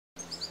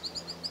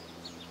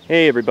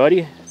Hey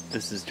everybody,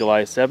 this is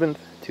July 7th,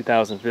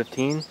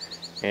 2015,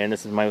 and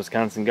this is my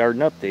Wisconsin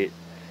garden update.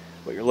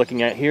 What you're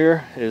looking at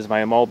here is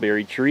my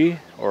mulberry tree,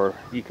 or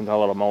you can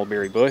call it a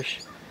mulberry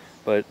bush,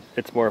 but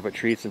it's more of a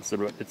tree since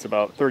it's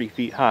about 30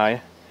 feet high,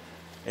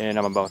 and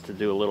I'm about to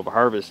do a little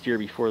harvest here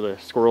before the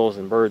squirrels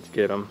and birds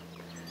get them.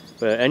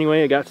 But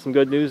anyway, I got some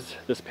good news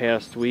this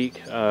past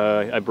week.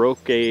 I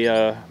broke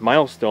a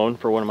milestone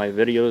for one of my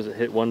videos. It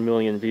hit 1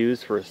 million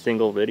views for a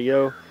single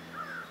video,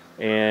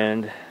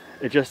 and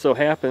it just so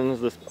happens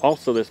this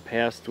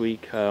past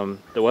week the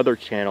Weather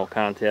Channel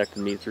contacted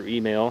me through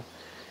email,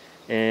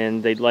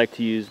 and they'd like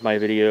to use my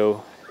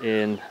video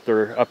in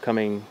their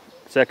upcoming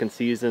second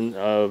season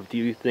of Do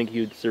You Think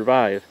You'd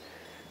Survive?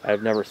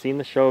 I've never seen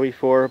the show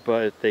before,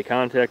 but they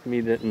contacted me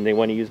and they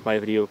want to use my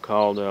video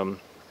called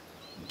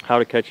How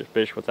to Catch a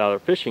Fish Without a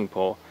Fishing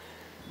Pole.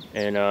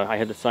 And I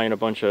had to sign a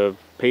bunch of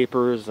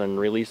papers and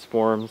release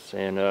forms,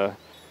 and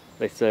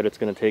they said it's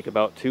going to take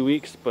about 2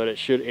 weeks, but it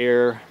should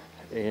air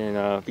in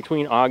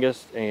between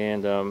August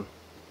and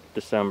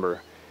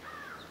December.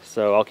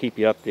 So I'll keep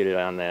you updated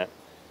on that.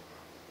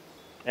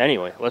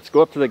 Anyway, let's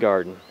go up to the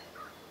garden.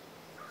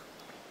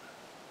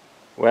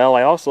 Well,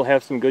 I also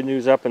have some good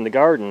news up in the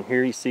garden.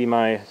 Here you see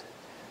my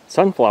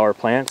sunflower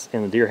plants,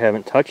 and the deer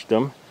haven't touched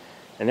them.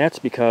 And that's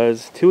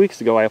because 2 weeks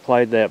ago I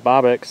applied that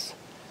Bobbex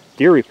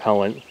deer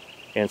repellent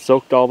and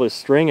soaked all this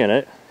string in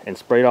it and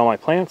sprayed all my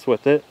plants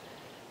with it,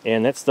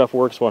 and that stuff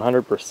works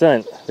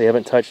 100%. They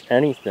haven't touched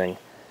anything.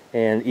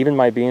 And even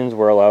my beans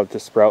were allowed to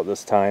sprout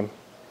this time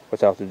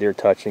without the deer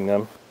touching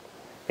them.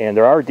 And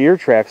there are deer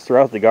tracks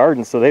throughout the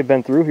garden, so they've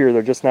been through here.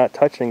 They're just not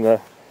touching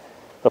the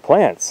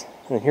plants.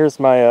 And here's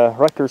my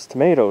Rutgers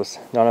tomatoes.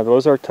 None of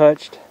those are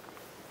touched.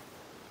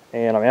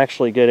 And I'm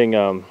actually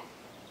getting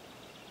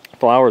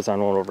flowers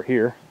on one over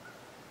here.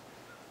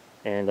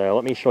 And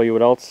let me show you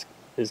what else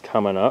is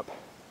coming up.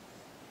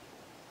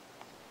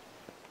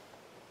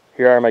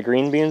 Here are my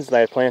green beans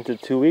that I planted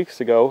 2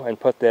 weeks ago and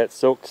put that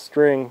soaked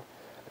string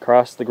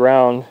across the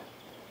ground,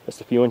 just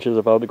a few inches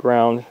above the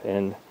ground,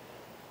 and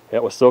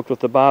that was soaked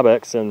with the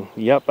Bobbex. And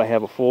yep, I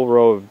have a full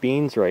row of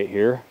beans right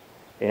here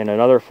and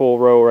another full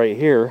row right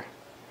here,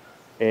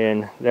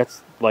 and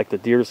that's like the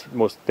deer's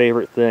most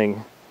favorite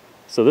thing.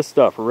 So this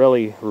stuff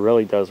really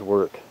does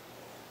work.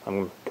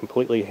 I'm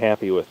completely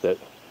happy with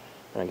it.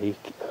 I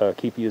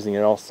keep using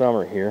it all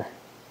summer here.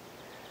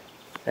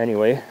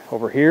 Anyway,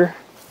 over here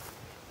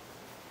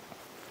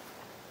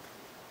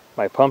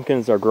my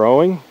pumpkins are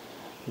growing.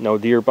 No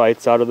deer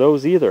bites out of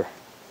those either.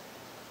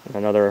 And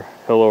another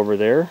hill over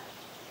there.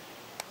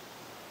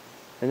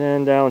 And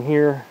then down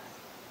here,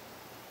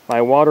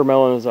 my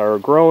watermelons are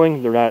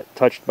growing. They're not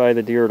touched by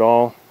the deer at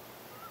all.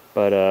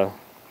 But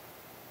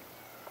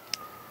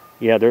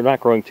yeah, they're not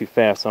growing too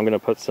fast, so I'm going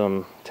to put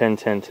some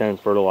 10-10-10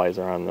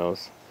 fertilizer on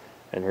those.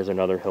 And here's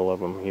another hill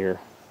of them here.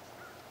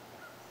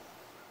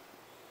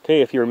 Okay,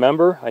 if you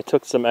remember, I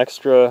took some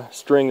extra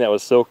string that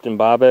was soaked in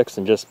Bobbex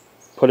and just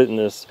put it in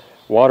this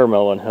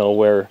watermelon hill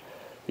where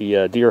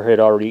the deer had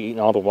already eaten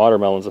all the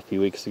watermelons a few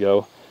weeks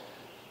ago.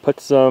 Put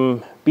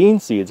some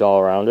bean seeds all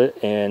around it,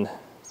 and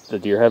the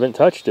deer haven't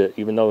touched it,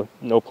 even though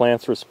no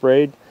plants were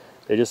sprayed.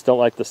 They just don't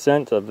like the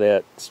scent of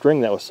that string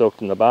that was soaked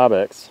in the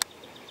Bobbex.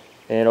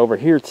 And over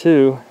here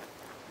too,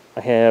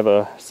 I have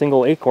a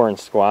single acorn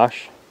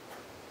squash,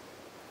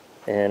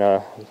 and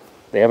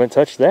they haven't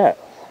touched that.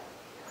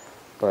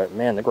 But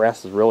man, the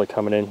grass is really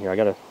coming in here. I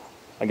gotta,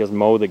 I guess,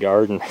 mow the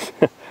garden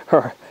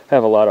or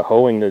have a lot of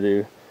hoeing to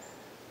do.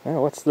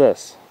 Oh, what's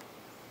this?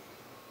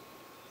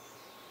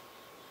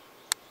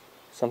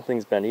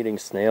 Something's been eating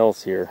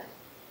snails here.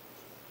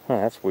 Huh,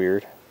 that's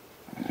weird.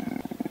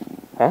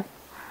 Huh?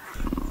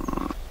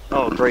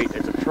 Oh great,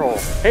 it's a troll.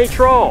 Hey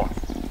troll!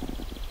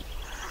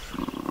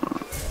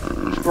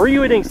 Were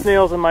you eating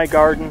snails in my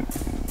garden?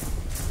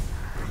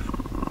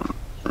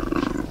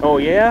 Oh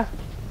yeah?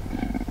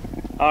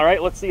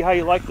 Alright, let's see how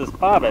you like this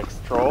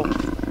Bobbex, troll.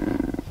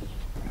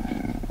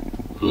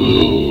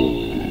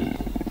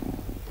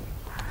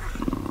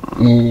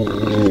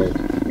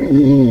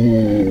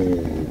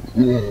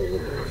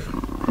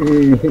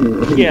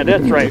 Yeah,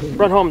 that's right.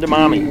 Run home to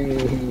mommy,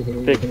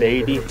 big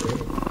baby.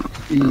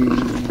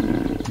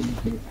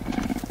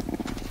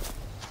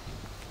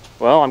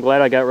 Well, I'm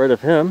glad I got rid of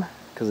him,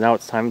 because now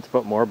it's time to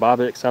put more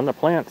Bobbex on the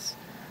plants,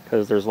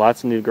 because there's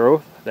lots of new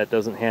growth that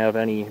doesn't have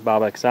any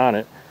Bobbex on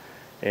it,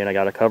 and I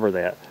got to cover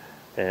that.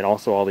 And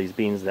also all these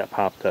beans that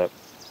popped up.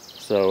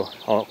 So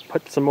I'll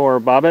put some more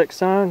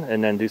Bobbex on,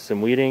 and then do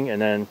some weeding, and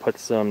then put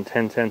some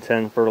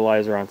 10-10-10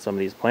 fertilizer on some of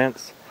these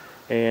plants.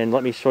 And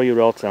let me show you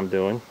what else I'm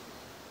doing.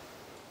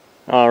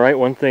 Alright,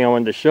 one thing I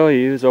wanted to show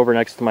you is over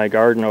next to my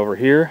garden over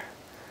here,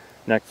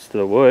 next to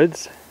the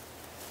woods.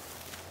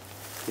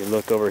 If you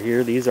look over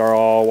here, these are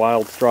all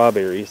wild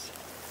strawberries.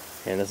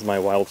 And this is my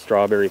wild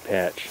strawberry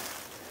patch.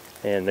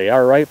 And they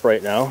are ripe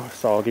right now,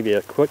 so I'll give you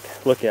a quick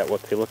look at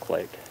what they look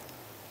like.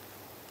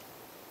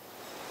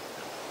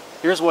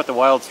 Here's what the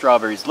wild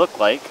strawberries look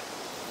like.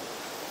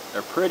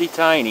 They're pretty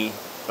tiny,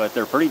 but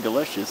they're pretty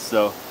delicious,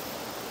 so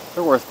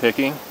they're worth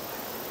picking.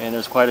 And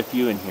there's quite a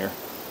few in here.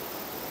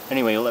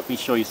 Anyway, let me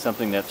show you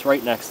something that's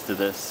right next to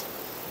this.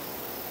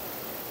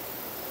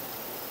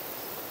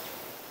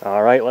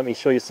 Alright, let me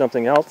show you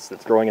something else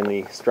that's growing in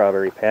the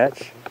strawberry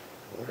patch.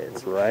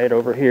 It's right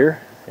over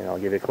here, and I'll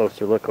give you a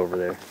closer look over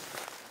there.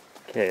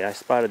 Okay, I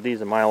spotted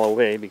these a mile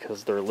away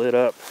because they're lit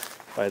up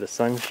by the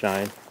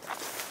sunshine.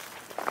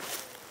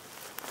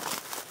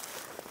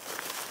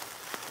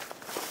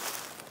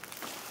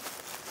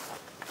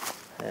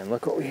 And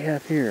look what we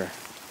have here.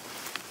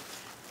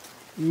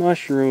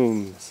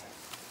 Mushrooms.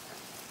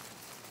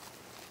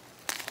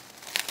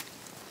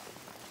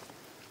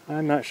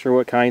 I'm not sure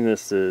what kind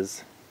this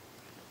is.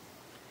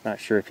 Not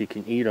sure if you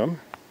can eat them.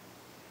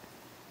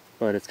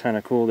 But it's kind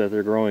of cool that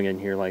they're growing in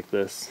here like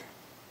this.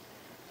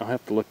 I'll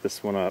have to look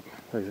this one up.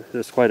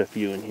 There's quite a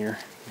few in here.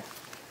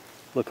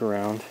 Look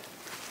around.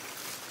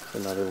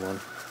 Another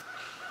one.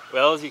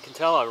 Well, as you can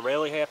tell, I'm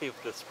really happy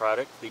with this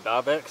product, the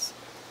Bobbex.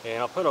 And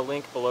I'll put a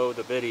link below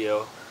the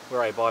video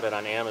where I bought it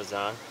on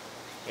Amazon.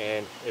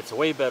 And it's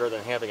way better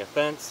than having a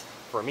fence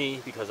for me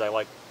because I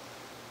like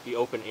the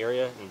open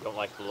area and don't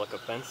like the look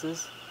of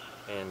fences.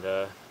 And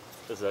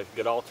this is a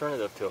good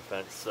alternative to a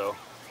fence. So,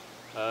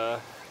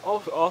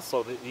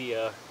 also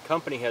the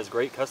company has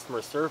great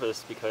customer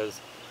service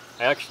because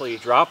I actually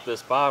dropped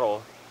this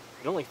bottle.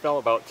 It only fell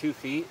about 2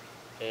 feet,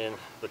 and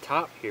the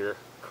top here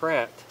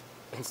cracked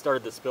and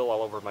started to spill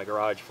all over my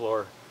garage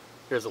floor.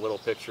 Here's a little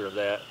picture of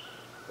that.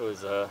 It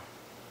was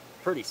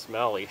pretty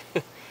smelly.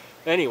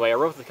 Anyway, I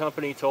wrote the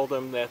company, told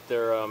them that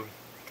their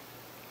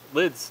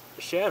lids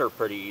shatter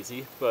pretty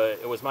easy, but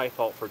it was my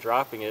fault for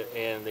dropping it,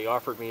 and they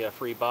offered me a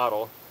free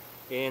bottle.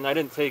 And I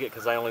didn't take it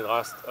because I only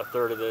lost a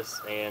third of this,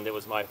 and it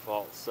was my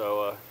fault.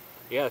 So,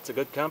 yeah, it's a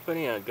good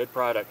company and a good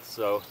product.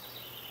 So,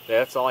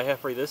 that's all I have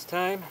for you this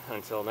time.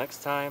 Until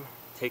next time,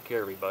 take care,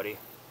 everybody.